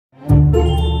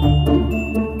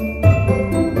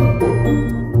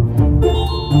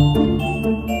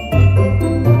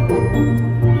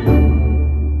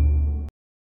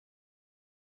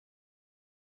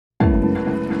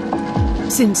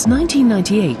Since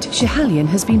 1998, Schiehallion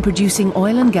has been producing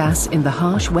oil and gas in the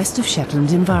harsh west of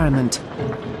Shetland environment.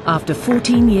 After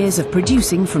 14 years of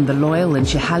producing from the Loyal and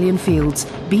Schiehallion fields,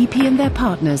 BP and their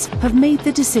partners have made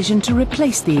the decision to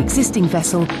replace the existing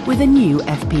vessel with a new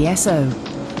FPSO.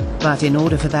 But in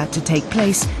order for that to take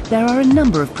place, there are a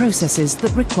number of processes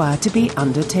that require to be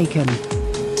undertaken.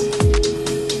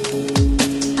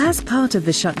 As part of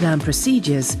the shutdown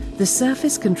procedures, the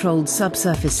surface-controlled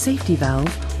subsurface safety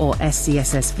valve, or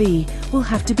SCSSV, will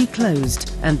have to be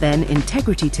closed and then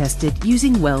integrity tested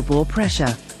using wellbore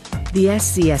pressure. The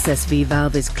SCSSV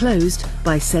valve is closed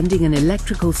by sending an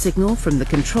electrical signal from the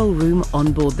control room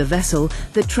on board the vessel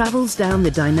that travels down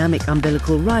the dynamic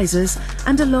umbilical risers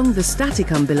and along the static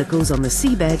umbilicals on the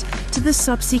seabed to the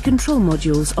subsea control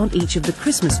modules on each of the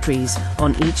Christmas trees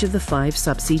on each of the 5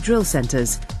 subsea drill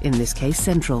centres, in this case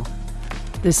central.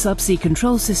 The subsea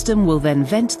control system will then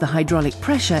vent the hydraulic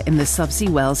pressure in the subsea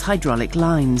well's hydraulic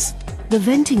lines. The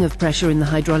venting of pressure in the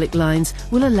hydraulic lines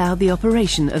will allow the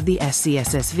operation of the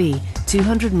SCSSV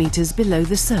 200 meters below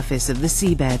the surface of the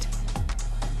seabed.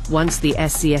 Once the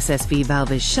SCSSV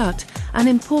valve is shut, an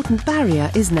important barrier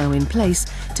is now in place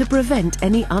to prevent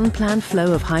any unplanned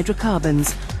flow of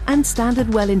hydrocarbons, and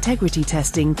standard well integrity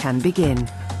testing can begin.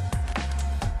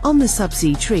 On the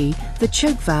subsea tree, the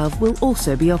choke valve will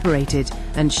also be operated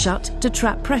and shut to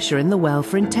trap pressure in the well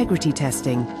for integrity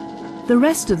testing. The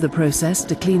rest of the process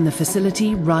to clean the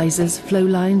facility, risers, flow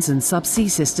lines and subsea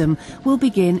system will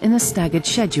begin in a staggered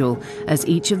schedule as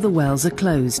each of the wells are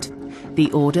closed.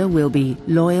 The order will be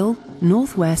Loyal,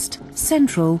 Northwest,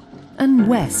 Central and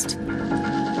West.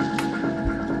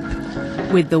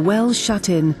 With the wells shut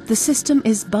in, the system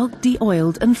is bulk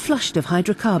de-oiled and flushed of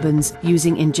hydrocarbons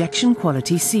using injection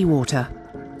quality seawater.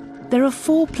 There are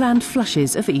 4 planned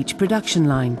flushes of each production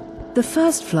line. The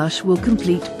first flush will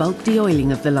complete bulk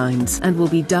de-oiling of the lines and will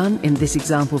be done, in this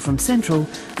example from Central,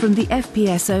 from the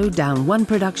FPSO down one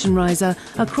production riser,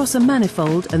 across a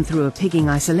manifold and through a pigging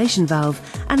isolation valve,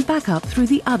 and back up through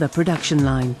the other production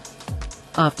line.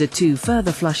 After 2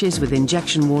 further flushes with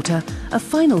injection water, a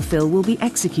final fill will be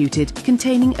executed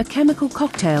containing a chemical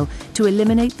cocktail to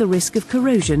eliminate the risk of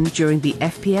corrosion during the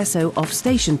FPSO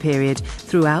off-station period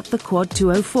throughout the Quad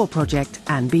 204 project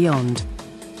and beyond.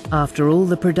 After all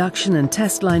the production and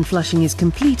test line flushing is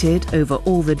completed over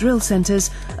all the drill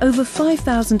centres, over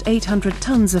 5,800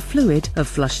 tonnes of fluid of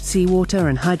flushed seawater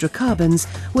and hydrocarbons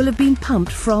will have been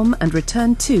pumped from and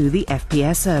returned to the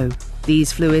FPSO.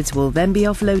 These fluids will then be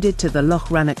offloaded to the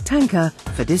Loch Rannoch tanker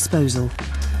for disposal.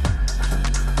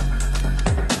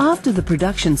 After the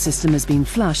production system has been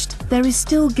flushed, there is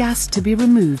still gas to be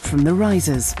removed from the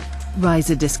risers.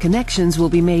 Riser disconnections will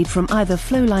be made from either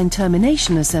flowline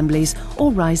termination assemblies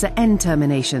or riser end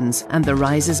terminations, and the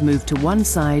risers moved to one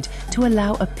side to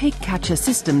allow a pig catcher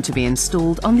system to be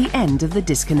installed on the end of the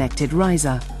disconnected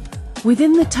riser.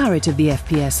 Within the turret of the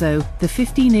FPSO, the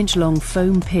 15-inch long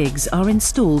foam pigs are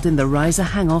installed in the riser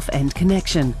hang-off end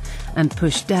connection and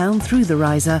pushed down through the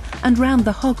riser and round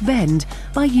the hog bend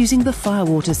by using the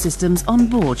firewater systems on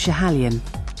board Schiehallion.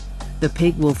 The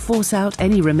pig will force out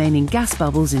any remaining gas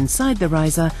bubbles inside the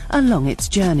riser along its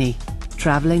journey.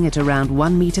 Travelling at around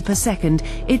 1 metre per second,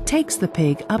 it takes the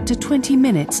pig up to 20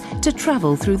 minutes to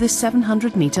travel through the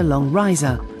 700-metre long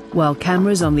riser, while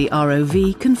cameras on the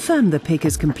ROV confirm the pig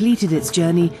has completed its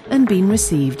journey and been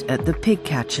received at the pig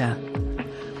catcher.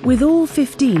 With all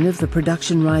 15 of the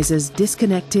production risers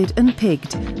disconnected and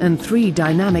pigged and 3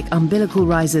 dynamic umbilical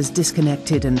risers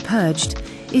disconnected and purged,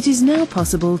 it is now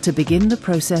possible to begin the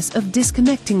process of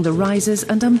disconnecting the risers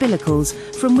and umbilicals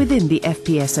from within the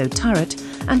FPSO turret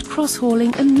and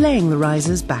cross-hauling and laying the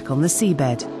risers back on the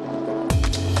seabed.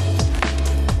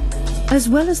 As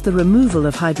well as the removal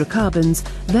of hydrocarbons,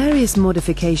 various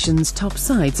modifications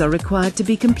topsides are required to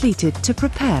be completed to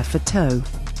prepare for tow.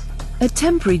 A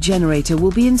temporary generator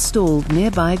will be installed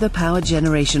nearby the power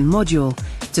generation module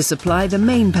to supply the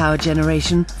main power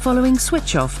generation following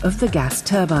switch-off of the gas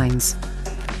turbines.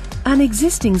 An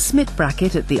existing Smith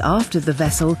bracket at the aft of the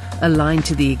vessel, aligned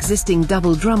to the existing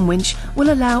double drum winch,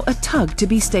 will allow a tug to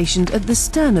be stationed at the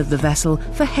stern of the vessel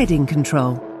for heading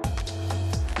control.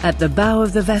 At the bow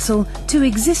of the vessel, 2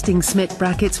 existing Smith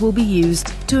brackets will be used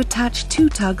to attach 2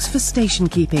 tugs for station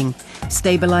keeping,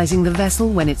 stabilising the vessel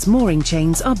when its mooring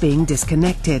chains are being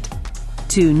disconnected.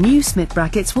 2 new Smith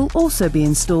brackets will also be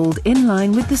installed in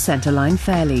line with the centerline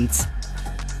fairleads.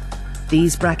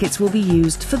 These brackets will be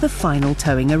used for the final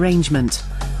towing arrangement.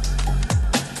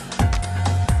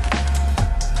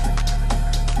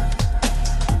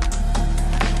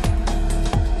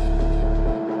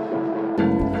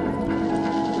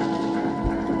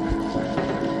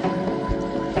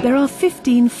 There are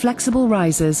 15 flexible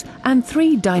risers and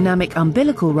 3 dynamic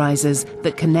umbilical risers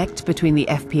that connect between the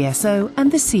FPSO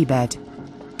and the seabed.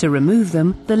 To remove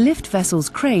them, the lift vessel's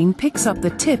crane picks up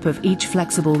the tip of each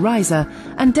flexible riser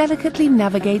and delicately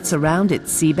navigates around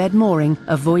its seabed mooring,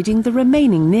 avoiding the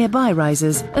remaining nearby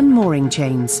risers and mooring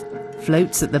chains.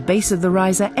 Floats at the base of the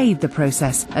riser aid the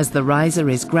process as the riser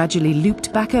is gradually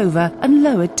looped back over and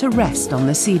lowered to rest on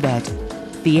the seabed.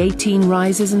 The 18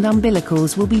 risers and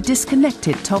umbilicals will be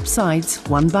disconnected topsides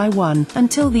one by one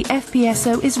until the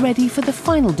FPSO is ready for the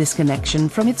final disconnection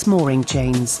from its mooring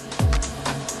chains.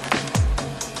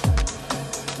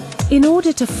 In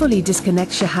order to fully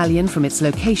disconnect Schiehallion from its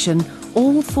location,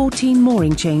 all 14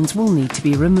 mooring chains will need to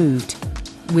be removed.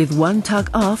 With one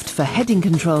tug aft for heading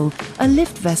control, a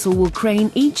lift vessel will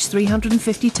crane each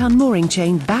 350-ton mooring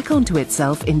chain back onto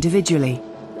itself individually.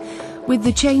 With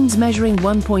the chains measuring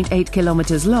 1.8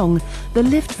 kilometers long, the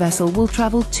lift vessel will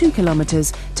travel 2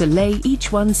 kilometers to lay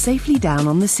each one safely down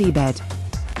on the seabed.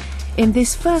 In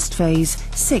this first phase,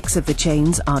 6 of the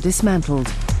chains are dismantled.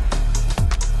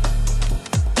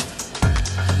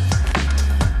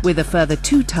 With a further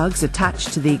 2 tugs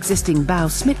attached to the existing bow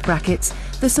smit brackets,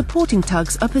 the supporting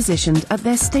tugs are positioned at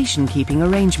their station-keeping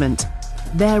arrangement.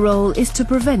 Their role is to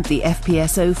prevent the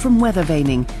FPSO from weather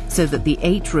vaning so that the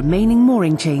 8 remaining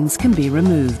mooring chains can be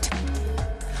removed.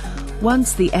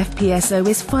 Once the FPSO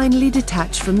is finally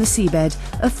detached from the seabed,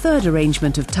 a third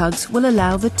arrangement of tugs will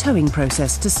allow the towing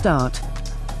process to start.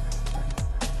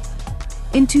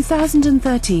 In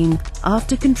 2013,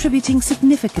 after contributing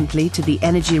significantly to the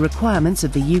energy requirements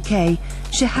of the UK,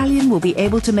 Schiehallion will be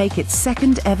able to make its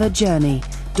second ever journey,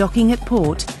 docking at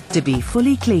port, to be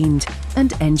fully cleaned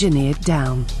and engineered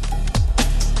down.